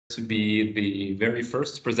To be the very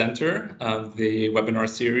first presenter of the webinar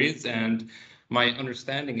series, and my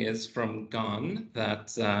understanding is from Gan that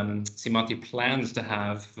Seamaty plans to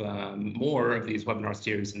have more of these webinar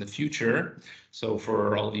series in the future. So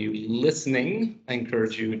for all of you listening, I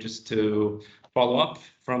encourage you just to follow up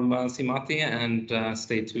from Seamaty and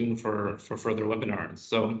stay tuned for further webinars.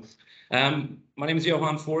 So my name is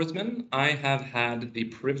Johan Forsman. I have had the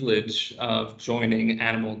privilege of joining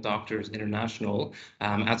Animal Doctors International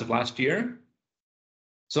as of last year.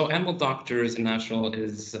 So Animal Doctors International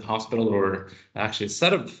is a hospital, or actually a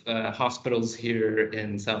set of hospitals here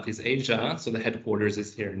in Southeast Asia. So the headquarters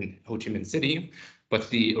is here in Ho Chi Minh City, but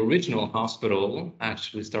the original hospital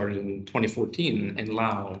actually started in 2014 in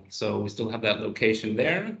Laos. So we still have that location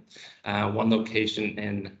there, one location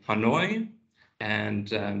in Hanoi,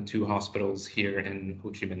 and two hospitals here in Ho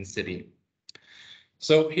Chi Minh City.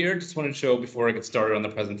 So here, just want to show, before I get started on the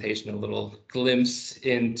presentation, a little glimpse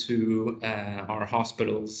into our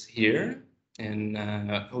hospitals here in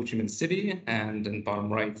Ho Chi Minh City and in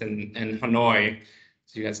bottom right in Hanoi.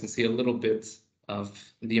 So you guys can see a little bit of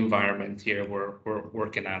the environment here we're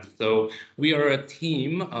working at. So we are a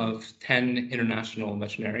team of 10 international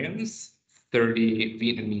veterinarians, 30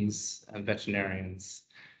 Vietnamese veterinarians.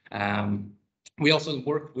 We also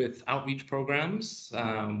work with outreach programs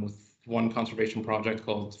with one conservation project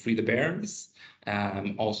called Free the Bears,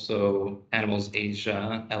 also Animals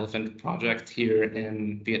Asia Elephant Project here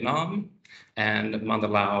in Vietnam, and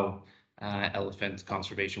Mandalao Elephant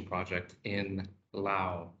Conservation Project in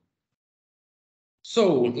Laos.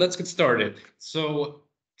 So let's get started. So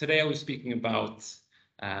today I was speaking about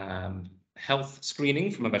health screening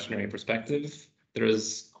from a veterinary perspective. There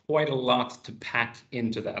is quite a lot to pack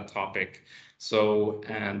into that topic. So,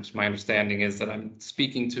 and my understanding is that I'm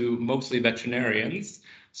speaking to mostly veterinarians.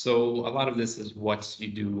 So a lot of this is what you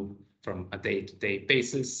do from a day-to-day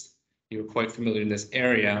basis. You're quite familiar in this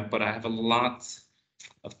area, but I have a lot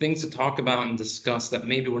of things to talk about and discuss that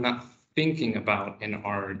maybe we're not thinking about in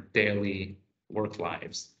our daily work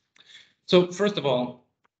lives. So first of all,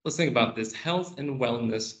 let's think about this. Health and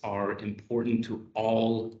wellness are important to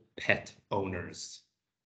all pet owners.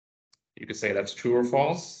 You could say that's true or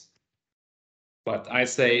false, but I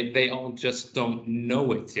say they all just don't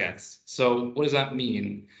know it yet. So what does that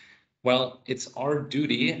mean? Well, it's our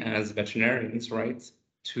duty as veterinarians, right,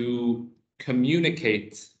 to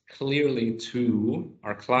communicate clearly to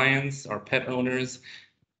our clients, our pet owners,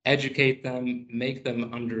 educate them, make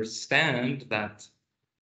them understand that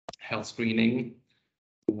health screening,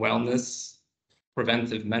 wellness,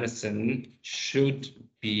 preventive medicine should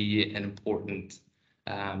be an important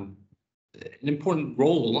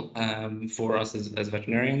role for us as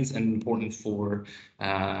veterinarians, and important for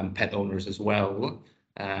pet owners as well,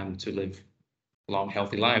 to live long,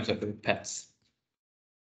 healthy lives with their pets.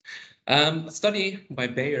 A study by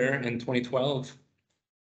Bayer in 2012,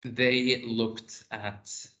 they looked at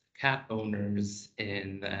cat owners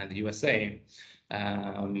in the USA,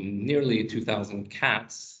 nearly 2,000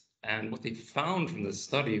 cats. And what they found from this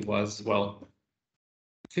study was, well,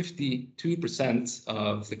 52%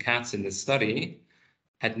 of the cats in this study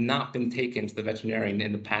had not been taken to the veterinarian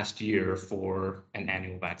in the past year for an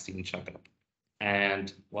annual vaccine checkup.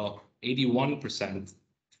 And, well, 81%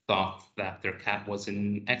 thought that their cat was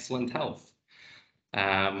in excellent health,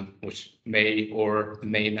 which may or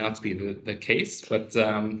may not be the case, but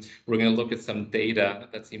we're going to look at some data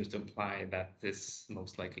that seems to imply that this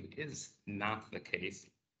most likely is not the case.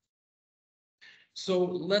 So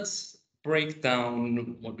let's break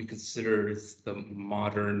down what we consider is the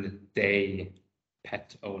modern day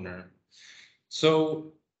pet owner.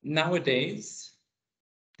 So nowadays,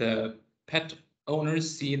 the pet owners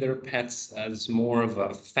see their pets as more of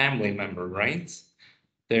a family member, right?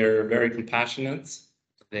 They're very compassionate.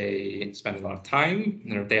 They spend a lot of time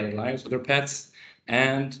in their daily lives with their pets,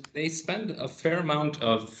 and they spend a fair amount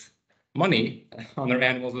of money on their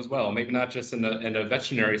animals as well. Maybe not just in a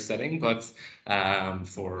veterinary setting, but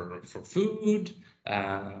for food,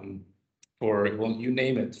 for, well, you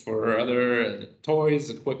name it, for other toys,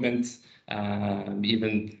 equipment,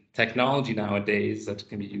 even technology nowadays that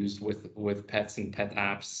can be used with pets and pet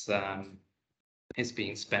apps is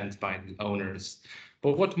being spent by the owners.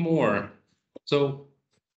 But what more? So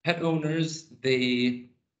pet owners, they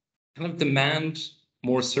kind of demand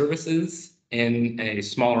more services in a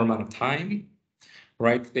smaller amount of time,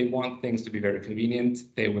 right? They want things to be very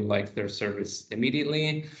convenient. They would like their service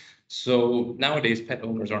immediately. So nowadays, pet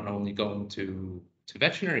owners aren't only going to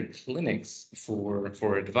veterinary clinics for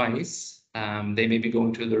advice. They may be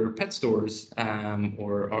going to their pet stores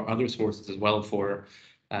or other sources as well for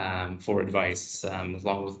advice,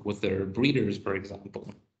 along with their breeders, for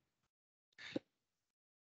example.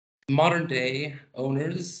 Modern day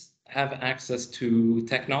owners have access to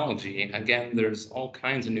technology. Again, there's all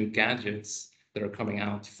kinds of new gadgets that are coming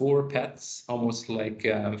out for pets, almost like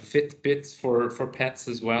Fitbits for pets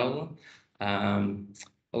as well.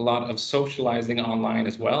 A lot of socializing online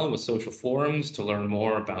as well with social forums to learn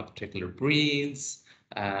more about particular breeds.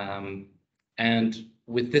 And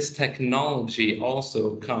with this technology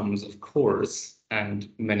also comes, of course, and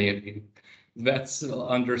many of you vets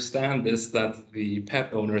understand this, that the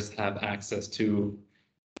pet owners have access to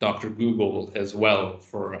Dr. Google as well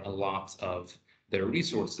for a lot of their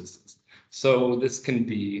resources. So this can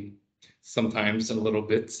be sometimes a little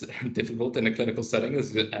bit difficult in a clinical setting,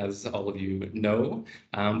 as all of you know,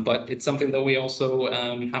 but it's something that we also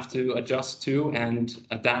have to adjust to and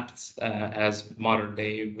adapt as modern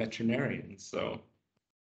day veterinarians. So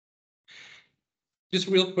just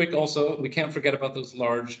real quick also, we can't forget about those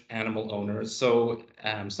large animal owners. So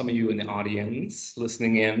some of you in the audience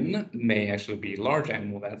listening in may actually be large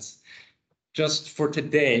animal vets. Just for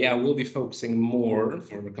today, I will be focusing more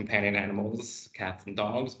for companion animals, cats and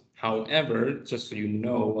dogs. However, just so you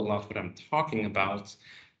know a lot of what I'm talking about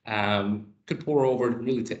could pour over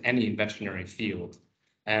really to any veterinary field.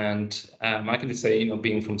 And I can just say, you know,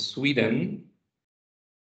 being from Sweden,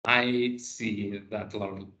 I see that a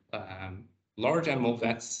lot of large animal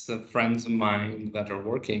vets, friends of mine that are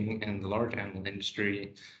working in the large animal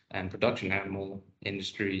industry and production animal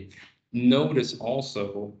industry, notice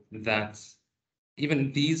also that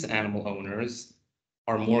even these animal owners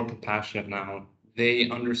are more compassionate now. They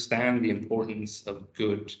understand the importance of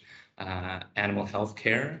good animal health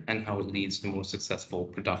care and how it leads to more successful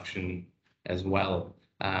production as well.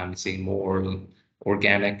 Seeing more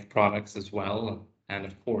organic products as well. And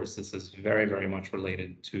of course, this is very, very much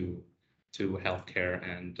related to healthcare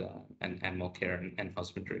and animal care and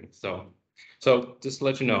husbandry. So just to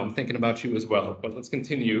let you know, I'm thinking about you as well, but let's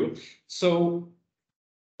continue. So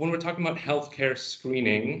when we're talking about healthcare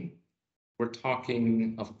screening, we're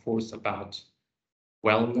talking, of course, about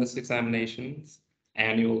wellness examinations,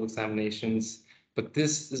 annual examinations, but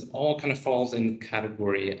this is all kind of falls in the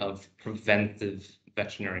category of preventive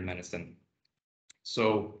veterinary medicine.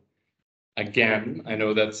 So again, I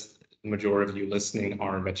know that the majority of you listening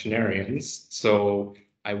are veterinarians, so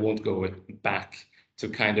I won't go back to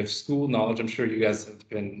kind of school knowledge. I'm sure you guys have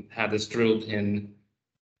had this drilled in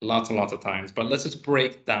lots and lots of times, but let's just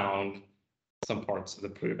break down some parts of the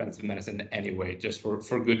preventive medicine anyway, just for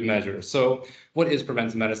good measure. So what is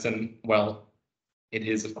preventive medicine? Well, it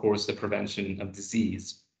is, of course, the prevention of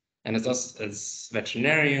disease. And as us as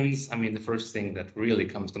veterinarians, I mean, the first thing that really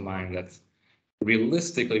comes to mind that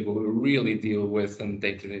realistically what we really deal with on a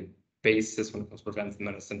day-to-day basis when it comes to preventive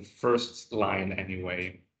medicine, first line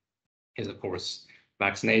anyway, is of course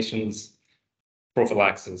vaccinations,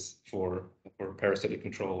 prophylaxis for parasitic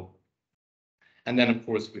control. And then of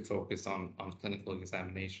course we focus on clinical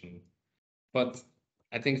examination. But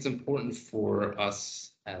I think it's important for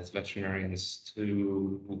us as veterinarians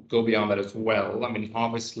to go beyond that as well. I mean,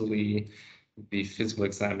 obviously the physical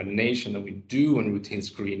examination that we do in routine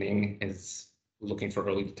screening is looking for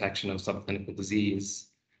early detection of subclinical disease,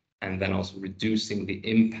 and then also reducing the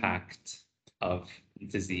impact of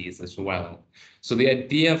disease as well. So the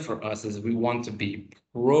idea for us is we want to be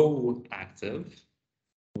proactive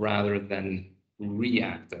rather than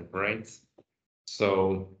reactive, right?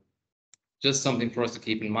 So just something for us to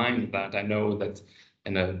keep in mind, that I know that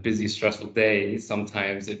in a busy, stressful day,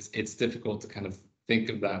 sometimes it's difficult to kind of think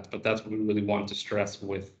of that, but that's what we really want to stress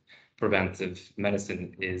with preventive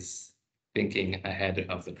medicine, is thinking ahead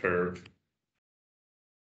of the curve.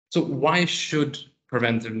 So why should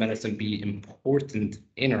preventive medicine be important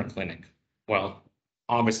in our clinic? Well,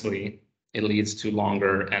 obviously, it leads to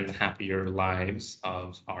longer and happier lives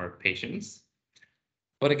of our patients.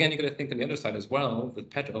 But again, you got to think on the other side as well, the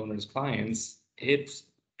pet owners, clients, it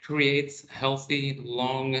creates healthy,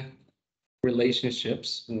 long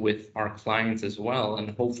relationships with our clients as well,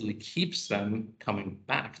 and hopefully keeps them coming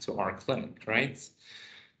back to our clinic, right?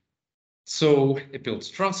 So it builds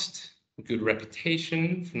trust, good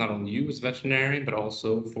reputation for not only you as a veterinarian, but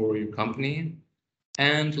also for your company,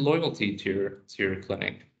 and loyalty to your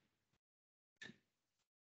clinic.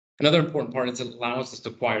 Another important part is it allows us to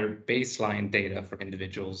acquire baseline data for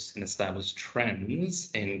individuals and establish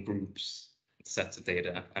trends in groups, sets of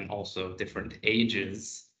data, and also different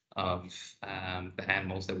ages of the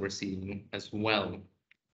animals that we're seeing as well.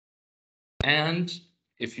 And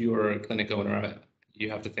if you're a clinic owner, you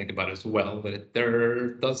have to think about as well that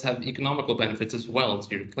there does have economical benefits as well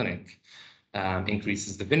to your clinic.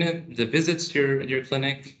 Increases the visits to your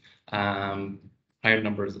clinic, higher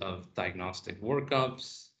numbers of diagnostic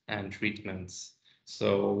workups and treatments,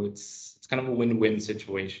 So it's kind of a win-win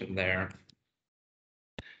situation there.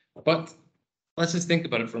 But let's just think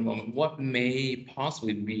about it for a moment. What may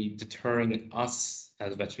possibly be deterring us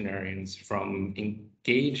as veterinarians from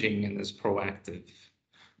engaging in this proactive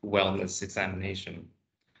wellness examination?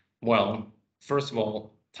 Well, first of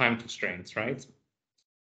all, time constraints, right?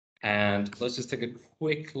 And let's just take a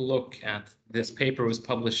quick look at this paper. Was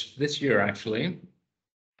published this year, actually,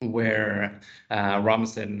 where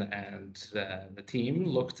Robinson and the team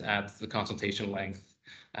looked at the consultation length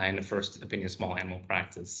in the first opinion small animal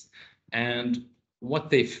practice. And what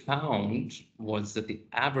they found was that the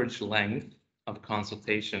average length of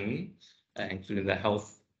consultation, including the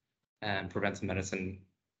health and preventive medicine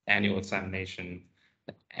annual examination,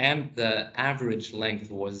 and the average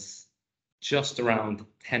length was just around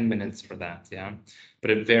 10 minutes for that, yeah? But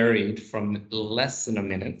it varied from less than a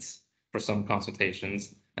minute for some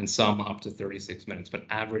consultations and some up to 36 minutes, but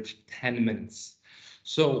average 10 minutes.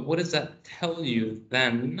 So what does that tell you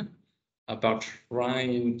then about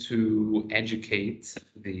trying to educate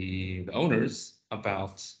the owners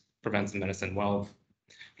about preventive medicine? Well,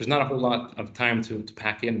 there's not a whole lot of time to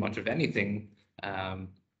pack in much of anything,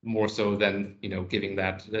 more so than, you know, giving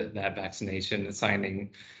that vaccination, assigning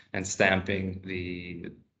and stamping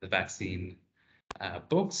the vaccine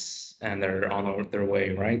books, and they're on their way,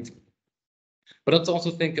 right? But let's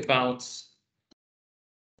also think about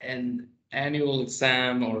an annual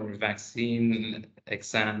exam or vaccine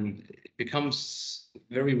exam. It becomes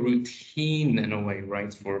very routine in a way,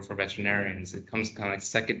 right, for veterinarians. It comes kind of like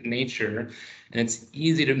second nature, and it's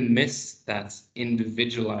easy to miss that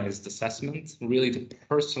individualized assessment, really to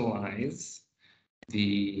personalize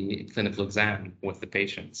the clinical exam with the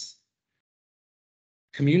patients.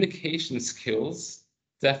 Communication skills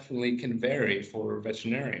definitely can vary for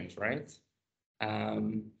veterinarians, right? I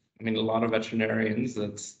mean, a lot of veterinarians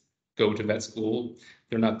that go to vet school,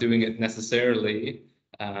 they're not doing it necessarily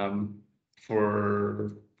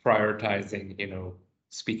for prioritizing, you know,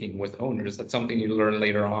 speaking with owners. That's something you learn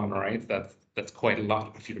later on, right? That's quite a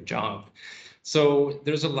lot of your job. So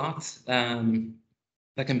there's a lot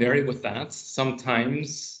that can vary with that.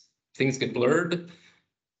 Sometimes things get blurred.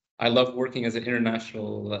 I love working as an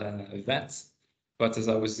international vet, but as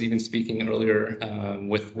I was even speaking earlier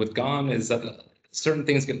with Gon, is that certain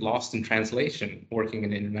things get lost in translation working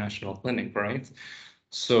in an international clinic, right?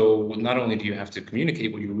 So not only do you have to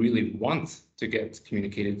communicate what you really want to get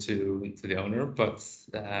communicated to the owner, but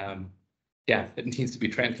yeah, it needs to be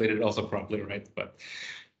translated also properly, right? But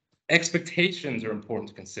expectations are important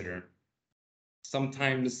to consider.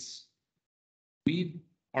 Sometimes we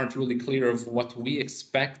aren't really clear of what we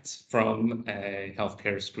expect from a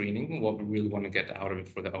healthcare screening, what we really want to get out of it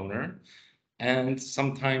for the owner. And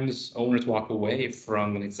sometimes owners walk away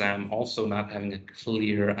from an exam also not having a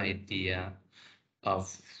clear idea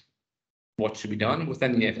of what should be done with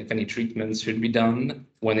any, if any treatments should be done,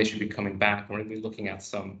 when they should be coming back. We're going to be looking at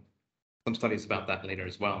some studies about that later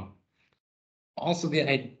as well. Also, the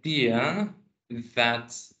idea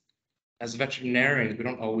that as veterinarians, we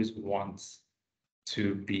don't always want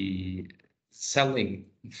to be selling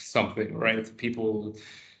something, right? People,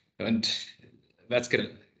 and that's gonna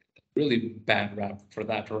really bad rap for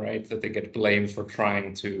that, right? That they get blamed for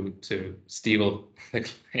trying to steal the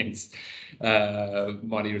client's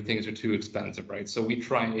money, or things are too expensive, right? So we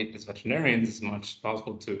try as veterinarians as much as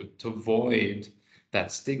possible to avoid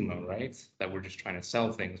that stigma, right? That we're just trying to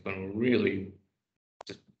sell things when we're really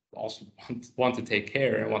just also want to take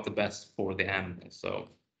care and want the best for the animal.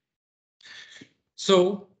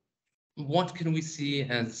 So what can we see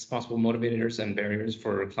as possible motivators and barriers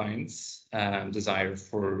for clients' desire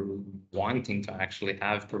for wanting to actually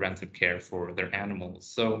have preventive care for their animals?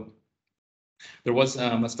 So there was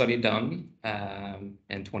a study done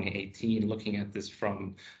in 2018 looking at this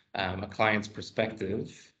from a client's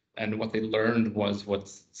perspective. And what they learned was what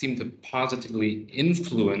seemed to positively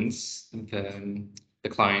influence the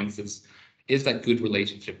clients is that good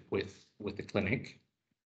relationship with the clinic.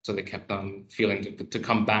 So they kept on feeling to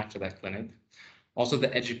come back to that clinic. Also,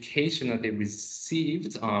 the education that they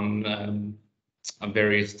received on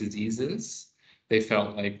various diseases, they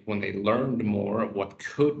felt like when they learned more of what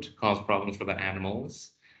could cause problems for the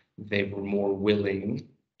animals, they were more willing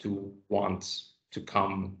to want to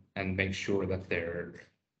come and make sure that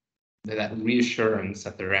that reassurance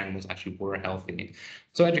that their animals actually were healthy.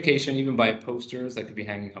 So education, even by posters that could be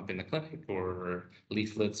hanging up in the clinic, or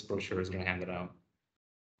leaflets, brochures that are handed out.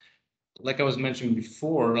 Like I was mentioning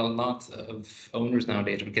before, a lot of owners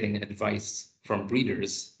nowadays are getting advice from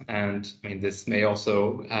breeders. And I mean, this may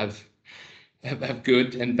also have have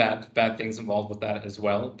good and bad things involved with that as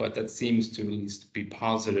well, but that seems to at least be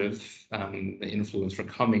positive, the influence for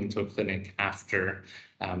coming to a clinic after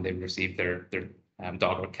they received their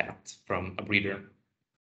dog or cat from a breeder.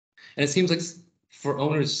 And it seems like for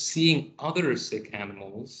owners seeing other sick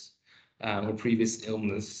animals or previous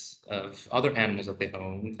illness of other animals that they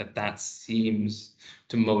own, that seems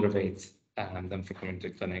to motivate them for coming to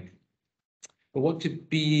the clinic. But what could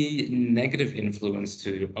be negative influence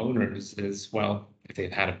to owners is, well, if they've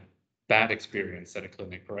had a bad experience at a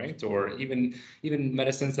clinic, right? Or even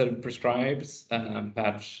medicines that are prescribed,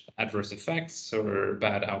 bad adverse effects or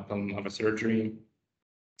bad outcome of a surgery.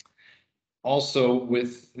 Also,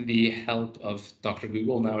 with the help of Dr.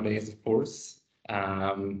 Google nowadays, of course,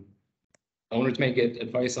 owners may get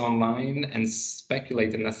advice online and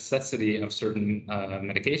speculate the necessity of certain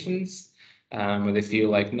medications, where they feel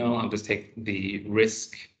like, no, I'll just take the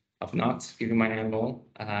risk of not giving my animal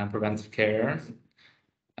preventive care.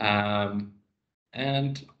 And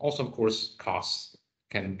also, of course, costs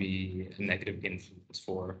can be a negative influence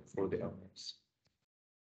for the owners.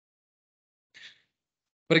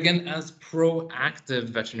 But again, as proactive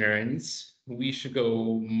veterinarians, we should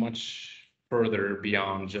go much further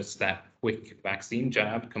beyond just that quick vaccine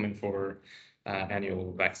jab coming for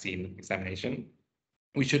annual vaccine examination.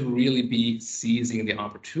 We should really be seizing the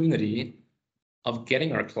opportunity of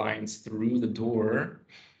getting our clients through the door,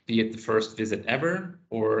 be it the first visit ever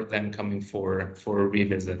or then coming for a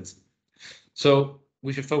revisit. So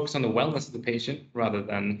we should focus on the wellness of the patient rather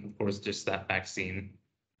than, of course, just that vaccine.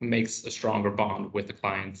 Makes a stronger bond with the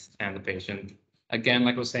client and the patient. Again,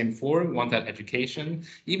 like I was saying before, we want that education,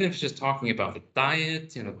 even if it's just talking about the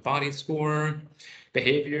diet, body score,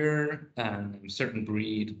 behavior, certain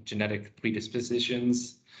breed, genetic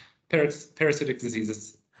predispositions, parasitic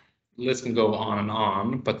diseases. The list can go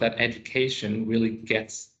on, but that education really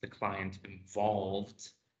gets the client involved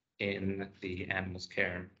in the animal's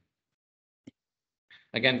care.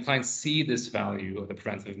 Again, clients see this value of the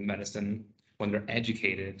preventive medicine when they're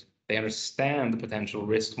educated. They understand the potential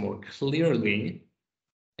risk more clearly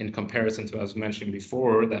in comparison to, as mentioned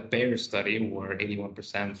before, that Bayer study where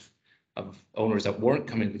 81% of owners that weren't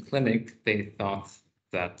coming to the clinic, they thought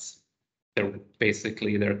that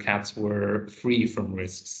their cats were free from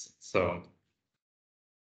risks. So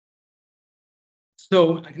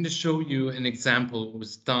I can just show you an example of what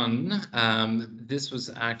was done. This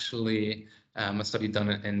was actually a study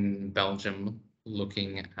done in Belgium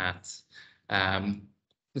looking at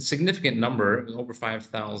a significant number, over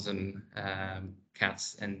 5,000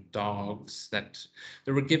 cats and dogs that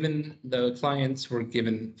were given, the clients were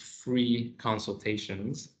given free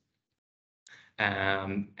consultations.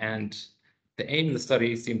 And the aim of the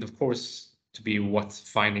study seemed, of course, to be what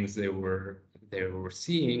findings they were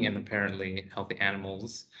seeing, and apparently healthy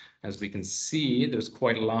animals. As we can see, there's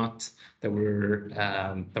quite a lot that were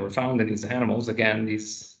found in these animals. Again,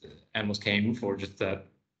 these animals came for just that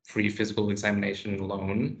free physical examination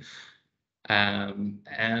alone,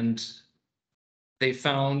 and they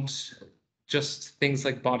found just things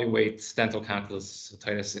like body weight, dental calculus,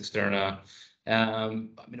 otitis externa.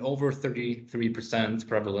 Over 33%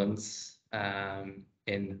 prevalence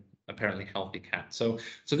in apparently healthy cats. So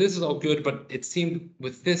this is all good, but it seemed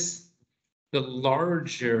with this, the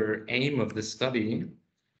larger aim of the study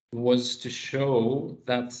was to show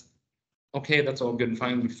that, okay, that's all good and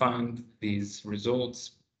fine. We found these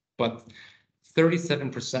results, but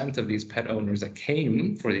 37% of these pet owners that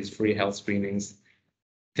came for these free health screenings,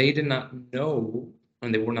 they did not know,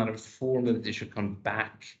 and they were not informed that they should come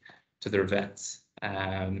back to their vets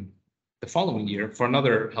the following year for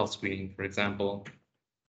another health screening, for example.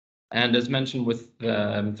 And as mentioned, with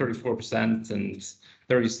 34% and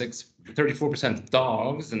 34% of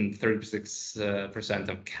dogs and 36%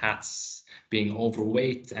 of cats being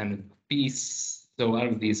overweight and obese. So out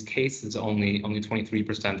of these cases, only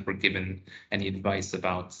 23% were given any advice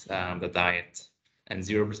about the diet, and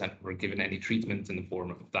 0% were given any treatment in the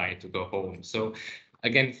form of diet to go home. So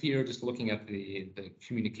again, here, just looking at the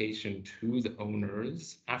communication to the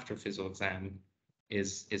owners after physical exam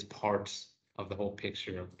is part of the whole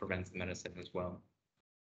picture of preventive medicine as well.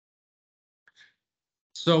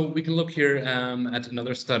 So we can look here at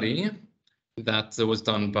another study that was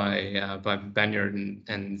done by Banyard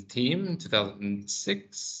and team in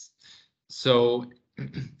 2006. So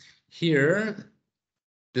here,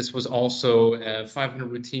 this was also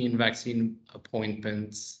 500 routine vaccine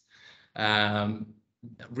appointments,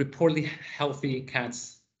 reportedly healthy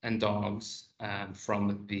cats and dogs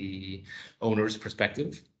from the owner's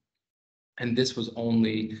perspective. And this was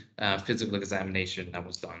only physical examination that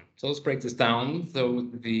was done. So let's break this down. So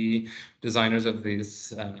the designers of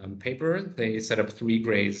this paper, they set up 3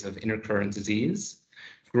 grades of intercurrent disease.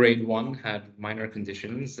 Grade 1 had minor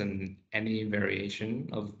conditions and any variation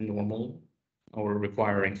of normal or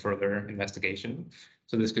requiring further investigation.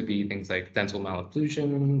 So this could be things like dental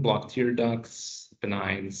malocclusion, blocked tear ducts,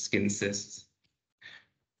 benign skin cysts.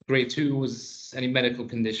 Grade 2 was any medical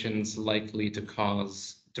conditions likely to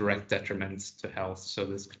cause direct detriment to health. So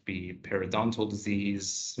this could be periodontal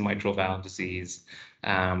disease, mitral valve disease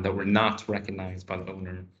that were not recognized by the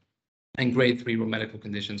owner. And grade 3 were medical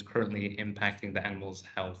conditions currently impacting the animal's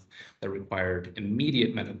health that required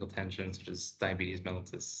immediate medical attention, such as diabetes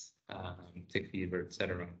mellitus, tick fever,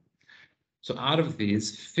 etc. So out of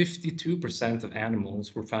these, 52% of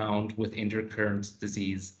animals were found with intercurrent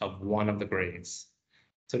disease of one of the grades.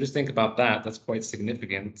 So just think about that. That's quite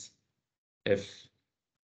significant. If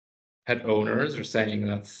pet owners are saying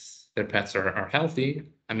that their pets are healthy,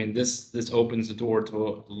 I mean, this opens the door to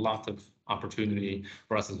a lot of opportunity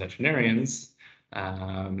for us as veterinarians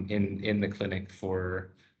in the clinic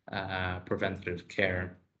for preventative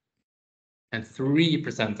care. And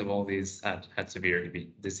 3% of all these had severe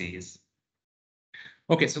disease.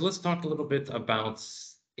 Okay, so let's talk a little bit about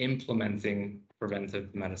implementing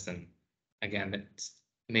preventive medicine. Again, it's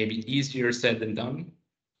maybe easier said than done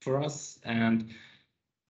for us, and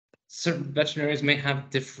certain veterinarians may have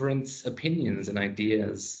different opinions and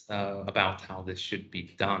ideas about how this should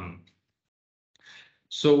be done.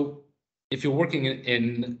 So if you're working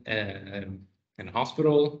in a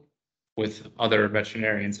hospital with other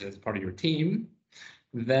veterinarians as part of your team,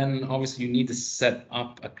 then obviously you need to set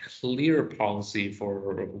up a clear policy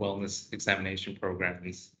for wellness examination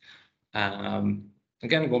programs.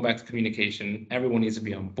 Again, going back to communication, everyone needs to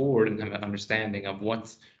be on board and have an understanding of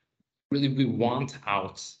what really we want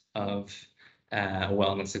out of a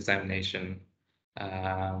wellness examination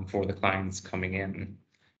for the clients coming in.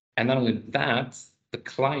 And not only that, the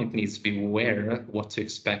client needs to be aware what to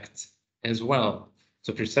expect as well.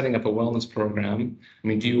 So if you're setting up a wellness program, I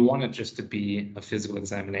mean, do you want it just to be a physical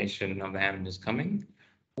examination of the animals coming?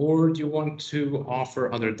 Or do you want to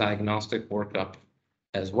offer other diagnostic workup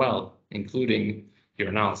as well, including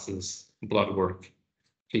urinalysis, blood work,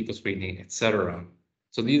 fecal screening, etc.?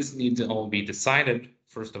 So these need to all be decided,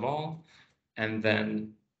 first of all, and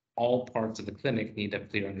then all parts of the clinic need a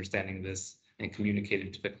clear understanding of this and communicate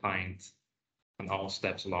it to the client on all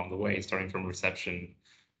steps along the way, starting from reception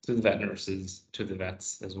to the vet nurses, to the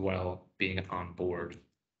vets as well, being on board.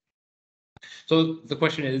 So the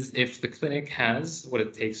question is if the clinic has what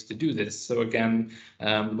it takes to do this. So again,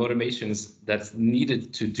 motivations that's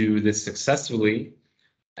needed to do this successfully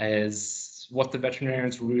is what the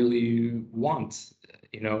veterinarians really want.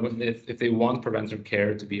 You know, if they want preventive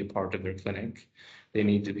care to be a part of their clinic, they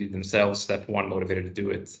need to be themselves, step one, motivated to do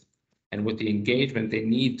it. And with the engagement, they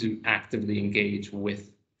need to actively engage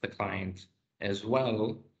with the client as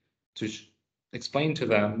well to explain to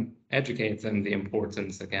them, educate them the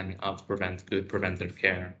importance, again, of good preventive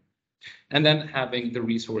care. And then having the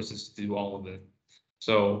resources to do all of it.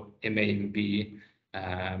 So it may even be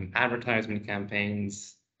advertisement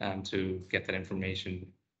campaigns to get that information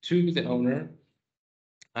to the owner.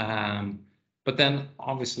 But then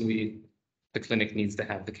obviously the clinic needs to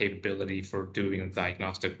have the capability for doing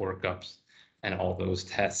diagnostic workups and all those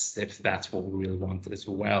tests if that's what we really want as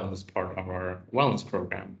well as part of our wellness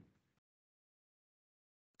program.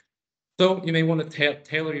 So you may want to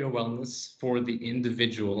tailor your wellness for the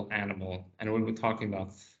individual animal. And when we're talking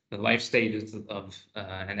about the life stages of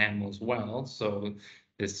an animal as well, so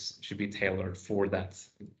this should be tailored for that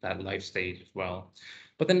life stage as well.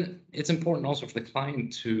 But then it's important also for the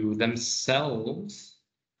client to themselves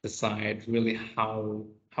decide really how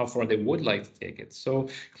far they would like to take it. So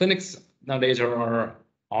clinics nowadays are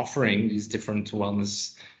offering these different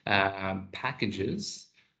wellness packages,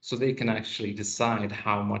 so they can actually decide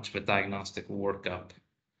how much of a diagnostic workup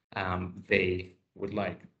they would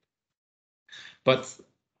like. But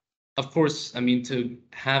of course, I mean, to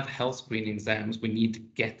have health screening exams, we need to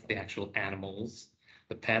get the actual animals,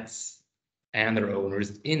 the pets, and their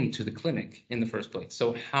owners into the clinic in the first place.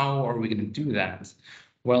 So how are we going to do that?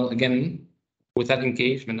 Well, again, with that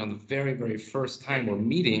engagement on the very, very first time we're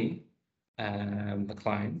meeting the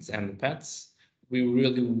clients and the pets, we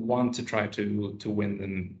really want to try to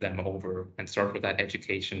win them over and start with that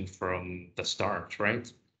education from the start,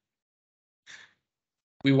 right?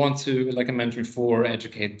 We want to, like I mentioned before,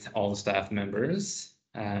 educate all the staff members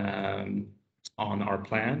on our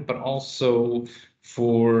plan, but also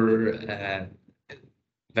for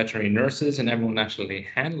veterinary nurses and everyone actually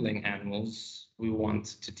handling animals, we want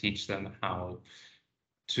to teach them how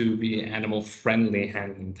to be animal-friendly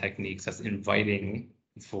handling techniques that's inviting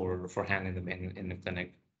for handling them in the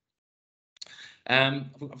clinic.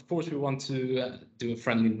 Of course, we want to do a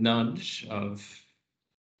friendly nudge of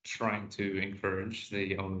trying to encourage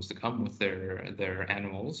the owners to come with their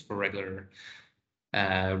animals for regular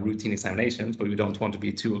routine examinations, but we don't want to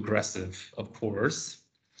be too aggressive, of course.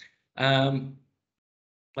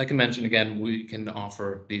 Like I mentioned again, we can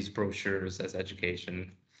offer these brochures as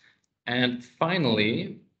education. And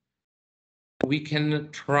finally, we can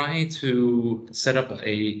try to set up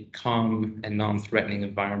a calm and non-threatening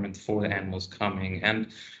environment for the animals coming.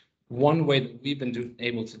 And one way that we've been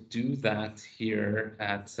able to do that here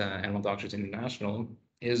at Animal Doctors International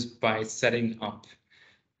is by setting up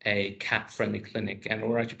a cat-friendly clinic. And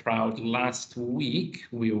we're actually proud. Last week,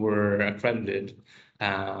 we were accredited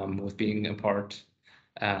with being a part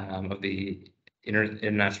of the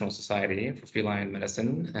International Society for Feline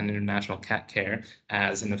Medicine and International Cat Care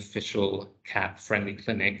as an official cat-friendly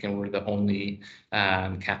clinic, and we're the only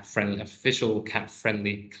official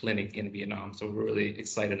cat-friendly clinic in Vietnam. So we're really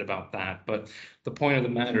excited about that. But the point of the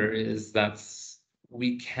matter is that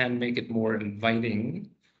we can make it more inviting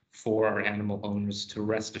for our animal owners to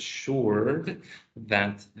rest assured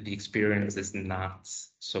that the experience is not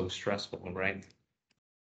so stressful, right?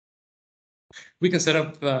 We can set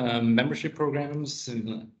up membership programs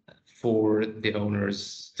for the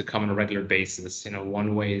owners to come on a regular basis. You know,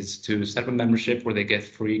 one way is to set up a membership where they get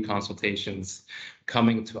free consultations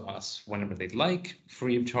coming to us whenever they'd like,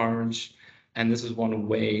 free of charge. And this is one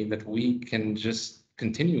way that we can just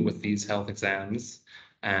continue with these health exams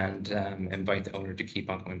and invite the owner to keep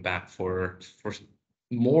on coming back for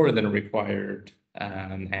more than required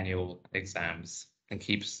annual exams, and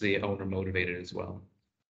keeps the owner motivated as well.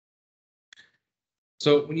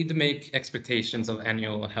 So we need to make expectations of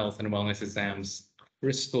annual health and wellness exams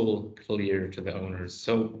crystal clear to the owners.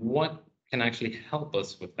 So what can actually help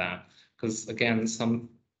us with that? Because again,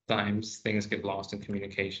 sometimes things get lost in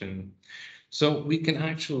communication. So we can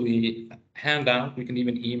actually hand out, we can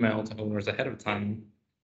even email to owners ahead of time,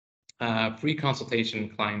 free consultation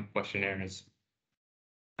client questionnaires.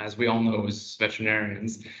 As we all know, as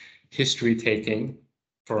veterinarians, history taking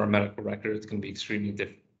for our medical records can be extremely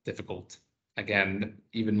difficult. Again,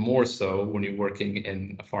 even more so when you're working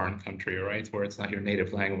in a foreign country, right, where it's not your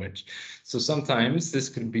native language. So sometimes this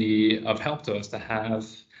could be of help to us to have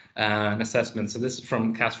an assessment. So this is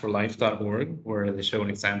from castforlife.org, where they show an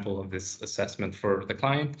example of this assessment for the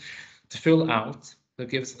client to fill out. That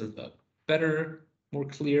gives a better, more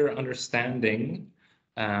clear understanding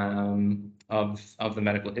of the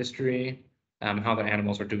medical history, how the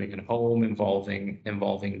animals are doing at home,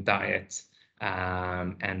 involving diet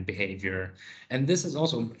and behavior. And this is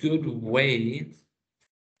also a good way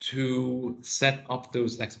to set up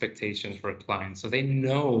those expectations for a client, so they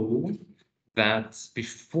know that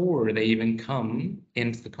before they even come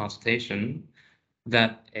into the consultation,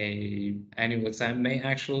 that a annual exam may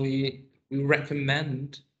actually, we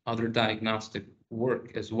recommend other diagnostic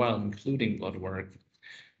work as well, including blood work.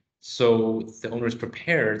 So the owner is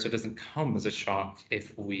prepared, so it doesn't come as a shock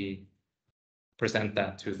if we present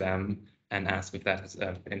that to them and ask if that is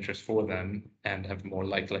of interest for them, and have more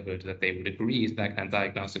likelihood that they would agree to that kind of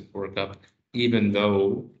diagnostic workup, even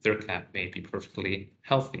though their cat may be perfectly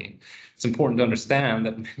healthy. It's important to understand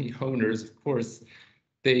that many owners, of course,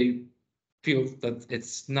 they feel that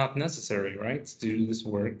it's not necessary, right, to do this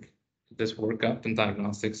workup and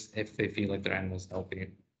diagnostics if they feel like their animal is healthy.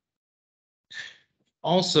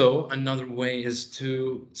 Also, another way is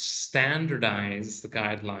to standardize the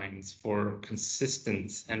guidelines for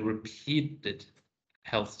consistent and repeated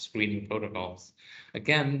health screening protocols.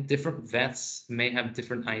 Again, different vets may have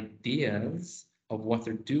different ideas of what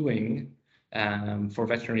they're doing for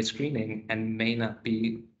veterinary screening, and may not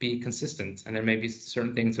be consistent. And there may be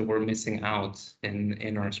certain things that we're missing out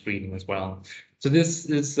in our screening as well. So this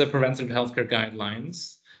is the preventive healthcare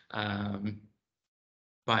guidelines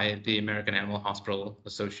by the American Animal Hospital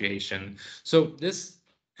Association. So this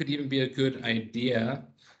could even be a good idea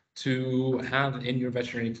to have in your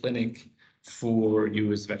veterinary clinic for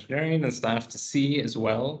you as a veterinarian and staff to see as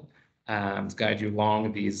well, to guide you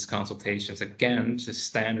along these consultations, again, to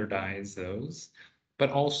standardize those,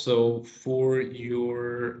 but also for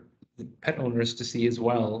your pet owners to see as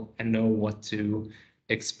well and know what to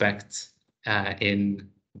expect in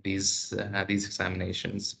these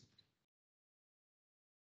examinations.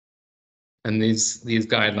 And these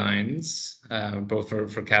guidelines, both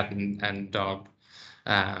for cat and dog,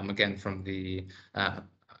 again, from the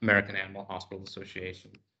American Animal Hospital Association.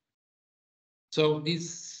 So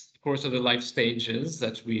these, of course, are the life stages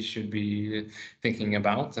that we should be thinking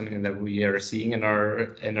about. I mean, that we are seeing in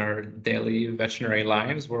our daily veterinary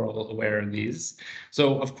lives. We're all aware of these.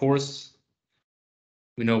 So, of course,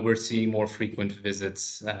 we know we're seeing more frequent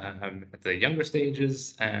visits at the younger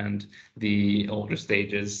stages and the older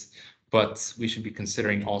stages, but we should be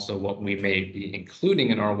considering also what we may be including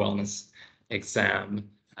in our wellness exam,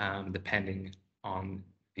 depending on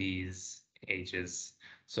these ages.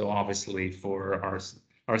 So obviously for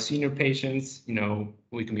our senior patients, you know,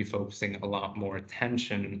 we can be focusing a lot more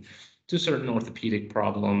attention to certain orthopedic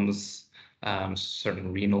problems,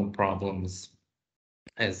 certain renal problems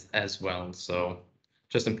as well. So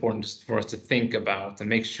just important for us to think about and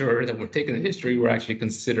make sure that we're taking the history, we're actually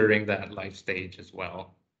considering that life stage as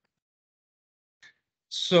well.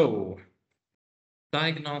 So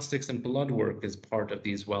diagnostics and blood work is part of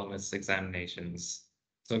these wellness examinations.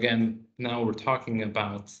 So again, now we're talking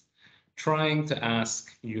about trying to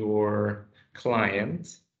ask your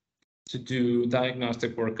client to do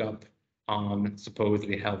diagnostic workup on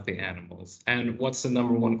supposedly healthy animals. And what's the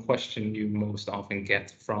number one question you most often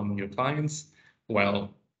get from your clients?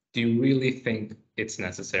 Well, do you really think it's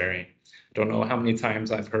necessary? I don't know how many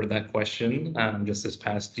times I've heard that question just this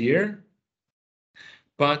past year,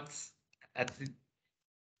 but at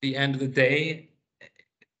the end of the day,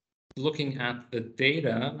 looking at the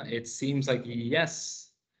data, it seems like yes,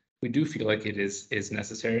 we do feel like it is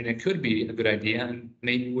necessary and it could be a good idea, and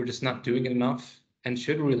maybe we're just not doing it enough and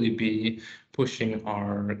should really be pushing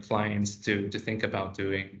our clients to think about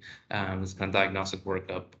doing this kind of diagnostic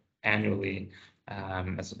workup annually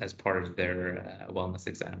as part of their wellness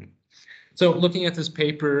exam. So looking at this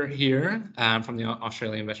paper here from the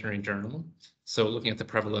Australian Veterinary Journal, so looking at the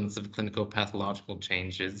prevalence of clinical pathological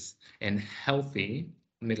changes in healthy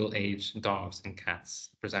middle-aged dogs and cats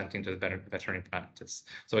presenting to the veterinary practice.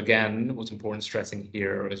 So again, what's important stressing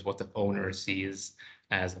here is what the owner sees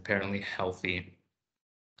as apparently healthy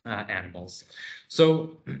animals.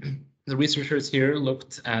 So the researchers here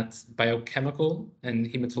looked at biochemical and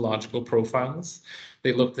hematological profiles.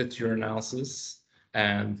 They looked at urinalysis,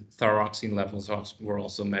 and thyroxine levels were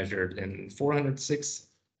also measured in 406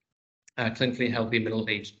 clinically healthy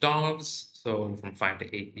middle-aged dogs, so from 5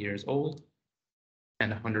 to 8 years old,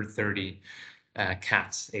 and 130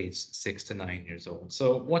 cats aged 6 to 9 years old.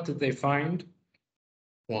 So what did they find?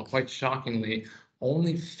 Well, quite shockingly,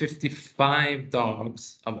 only 55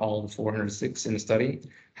 dogs of all the 406 in the study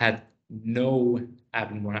had no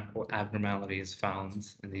abnormalities found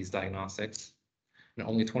in these diagnostics, and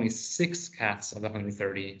only 26 cats of the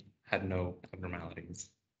 130 had no abnormalities.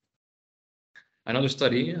 Another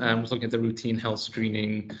study was looking at the routine health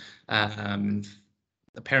screening,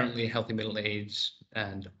 apparently healthy middle-aged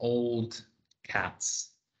and old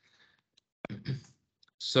cats.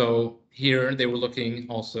 So here they were looking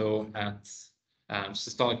also at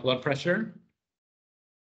systolic blood pressure,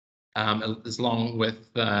 as long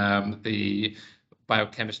with the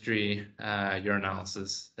biochemistry,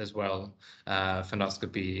 urinalysis as well,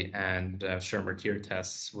 fundoscopy and Schirmer tear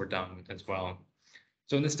tests were done as well.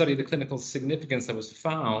 So in this study, the clinical significance that was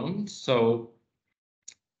found, so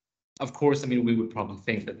of course, I mean, we would probably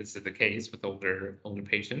think that this is the case with older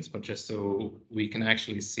patients, but just so we can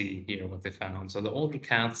actually see here what they found. So the older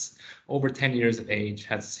cats over 10 years of age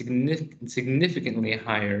had significantly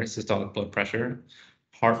higher systolic blood pressure,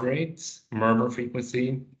 heart rate, murmur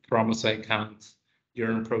frequency, thrombocyte count,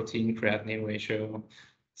 urine protein creatinine ratio,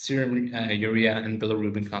 serum urea and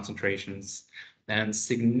bilirubin concentrations, and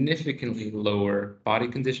significantly lower body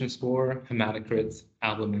condition score, hematocrit,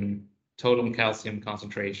 albumin, total calcium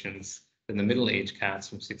concentrations than the middle-aged cats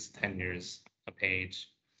from 6 to 10 years of age.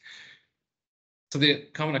 So the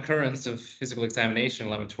common occurrence of physical examination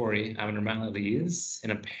laboratory abnormalities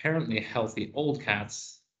in apparently healthy old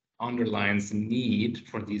cats underlines the need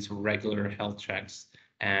for these regular health checks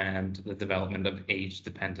and the development of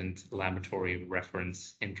age-dependent laboratory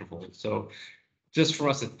reference intervals. So just for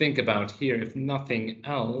us to think about here, if nothing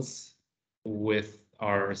else, with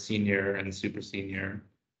our senior and super senior,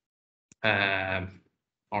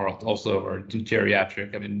 or also or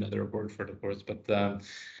geriatric, I mean, another word for it, of course, but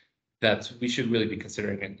that we should really be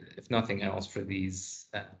considering it, if nothing else, for these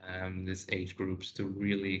age groups to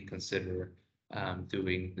really consider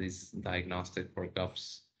doing these diagnostic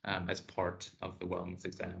workups as part of the wellness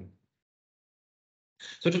exam.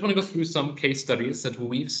 So I just want to go through some case studies that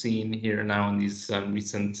we've seen here now in these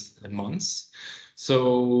recent months.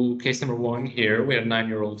 So case number 1 here, we had a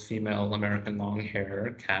 9-year-old female American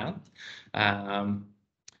long-hair cat.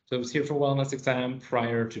 So it was here for wellness exam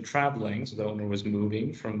prior to traveling. So the owner was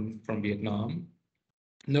moving from Vietnam.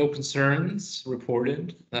 No concerns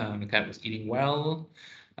reported. The cat was eating well.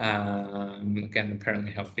 Again,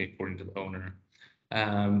 apparently healthy according to the owner.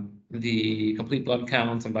 The complete blood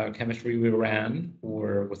counts and biochemistry we ran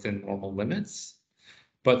were within normal limits.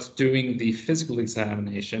 But during the physical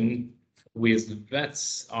examination, we as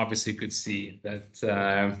vets obviously could see that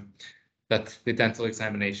that the dental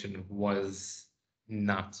examination was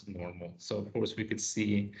not normal. So of course we could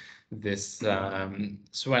see this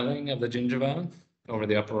swelling of the gingiva over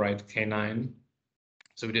the upper right canine.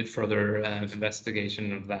 So we did further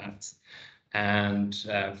investigation of that and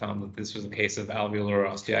found that this was a case of alveolar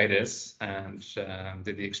osteitis, and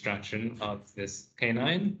did the extraction of this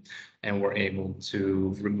canine and were able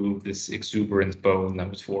to remove this exuberant bone that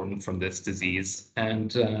was formed from this disease.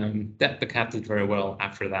 And the cat did very well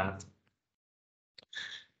after that.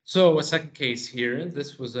 So a second case here,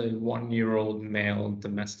 this was a 1-year-old male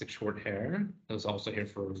domestic short hair that was also here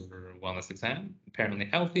for wellness exam, apparently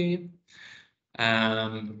healthy.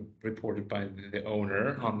 Reported by the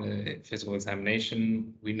owner on the physical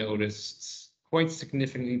examination, we noticed quite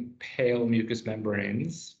significantly pale mucous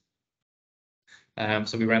membranes.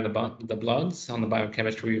 So we ran the bloods. On the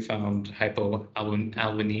biochemistry, we found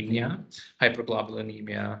hypoalbuminemia,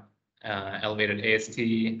 hyperglobulinemia, elevated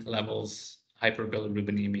AST levels,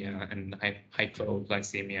 hyperbilirubinemia, and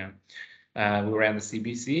hypoglycemia. We ran the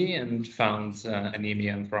CBC and found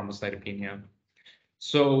anemia and thrombocytopenia.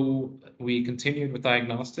 So we continued with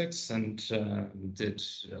diagnostics and did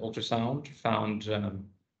ultrasound, found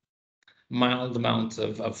mild amount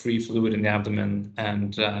of free fluid in the abdomen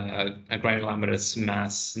and a granulomatous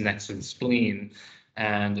mass next to the spleen.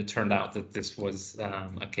 And it turned out that this was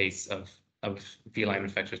a case of feline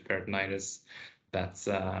infectious peritonitis that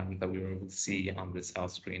we were able to see on this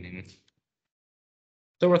health screening.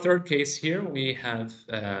 So our third case here, we have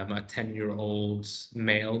a 10-year-old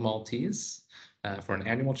male Maltese for an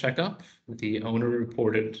annual checkup. The owner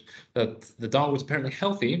reported that the dog was apparently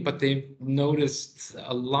healthy, but they noticed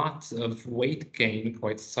a lot of weight gain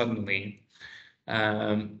quite suddenly.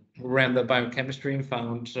 Ran the biochemistry and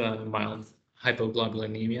found mild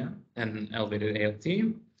hypoglobulinemia and elevated ALT.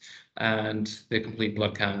 And the complete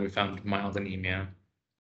blood count, we found mild anemia.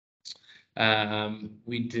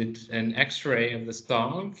 We did an X-ray of this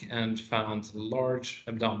dog and found large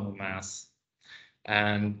abdominal mass.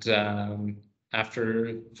 And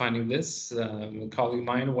after finding this, a colleague of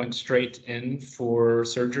mine went straight in for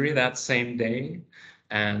surgery that same day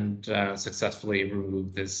and successfully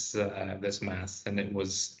removed this this mass. And it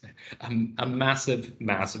was a massive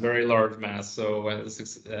mass, a very large mass. So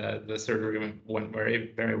the surgery went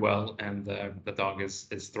very, very well, and the dog is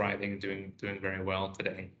thriving, doing very well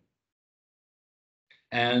today.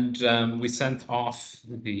 And we sent off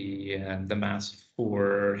the mass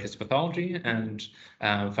for histopathology and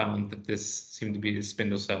found that this seemed to be a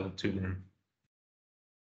spindle cell tumor.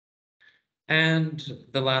 And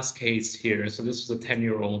the last case here, so this was a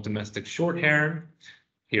 10-year-old domestic short hair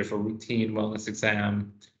here for routine wellness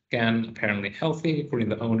exam. Again, apparently healthy according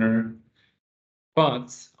to the owner.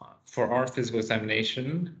 But for our physical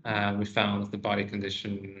examination, we found that the body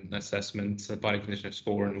condition assessment, the body condition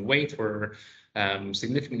score and weight were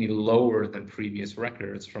significantly lower than previous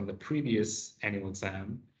records from the previous annual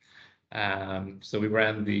exam. So we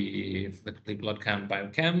ran the complete blood count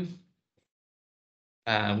biochem.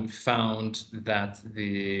 Found that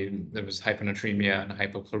there was hyponatremia and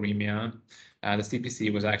hypochloremia. The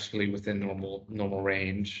CPC was actually within normal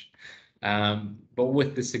range. But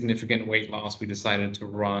with the significant weight loss, we decided to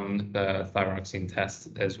run the thyroxine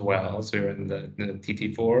test as well. So we were in the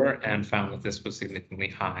TT4 and found that this was significantly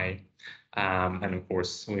high. And of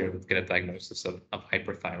course, we were able to get a diagnosis of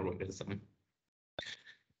hyperthyroidism.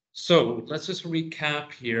 So let's just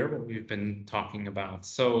recap here what we've been talking about.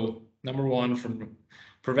 So number one, from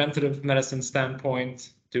preventative medicine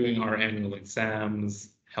standpoint, doing our annual exams,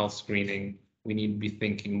 health screening, we need to be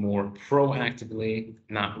thinking more proactively,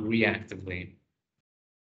 not reactively.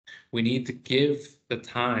 We need to give the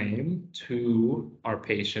time to our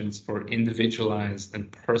patients for individualized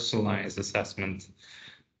and personalized assessment.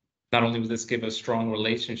 Not only will this give a strong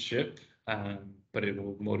relationship, but it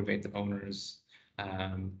will motivate the owners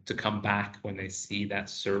to come back when they see that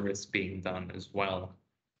service being done as well.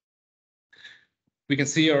 We can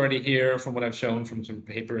see already here from what I've shown from some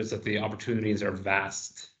papers that the opportunities are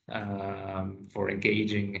vast for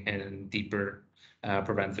engaging in deeper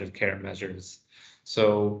preventative care measures.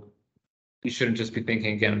 So we shouldn't just be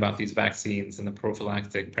thinking again about these vaccines and the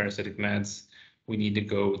prophylactic parasitic meds. We need to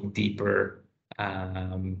go deeper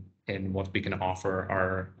in what we can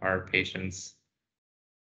offer our patients.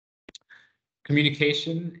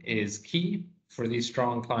 Communication is key for these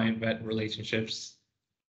strong client-vet relationships.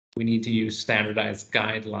 We need to use standardized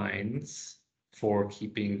guidelines for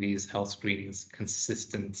keeping these health screenings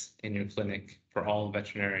consistent in your clinic for all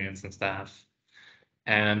veterinarians and staff.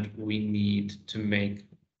 And we need to make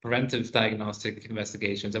preventive diagnostic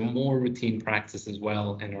investigations a more routine practice as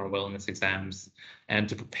well in our wellness exams, and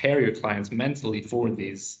to prepare your clients mentally for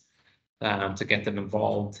these, to get them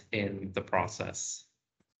involved in the process.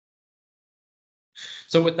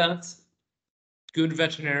 So with that, good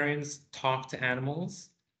veterinarians talk to animals.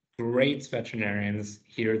 Great veterinarians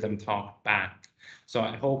hear them talk back. So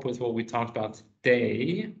I hope with what we talked about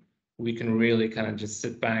today, we can really kind of just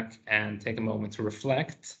sit back and take a moment to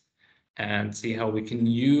reflect and see how we can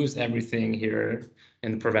use everything here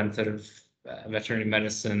in preventive veterinary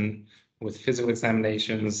medicine with physical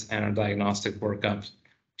examinations and our diagnostic workup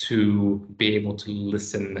to be able to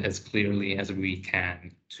listen as clearly as we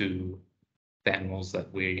can to the animals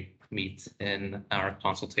that we meet in our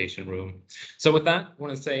consultation room. So with that, I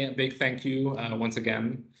want to say a big thank you once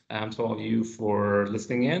again to all of you for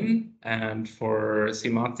listening in, and for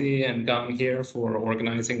Seamaty and Gang here for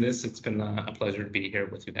organizing this. It's been a pleasure to be here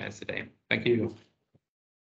with you guys today. Thank you.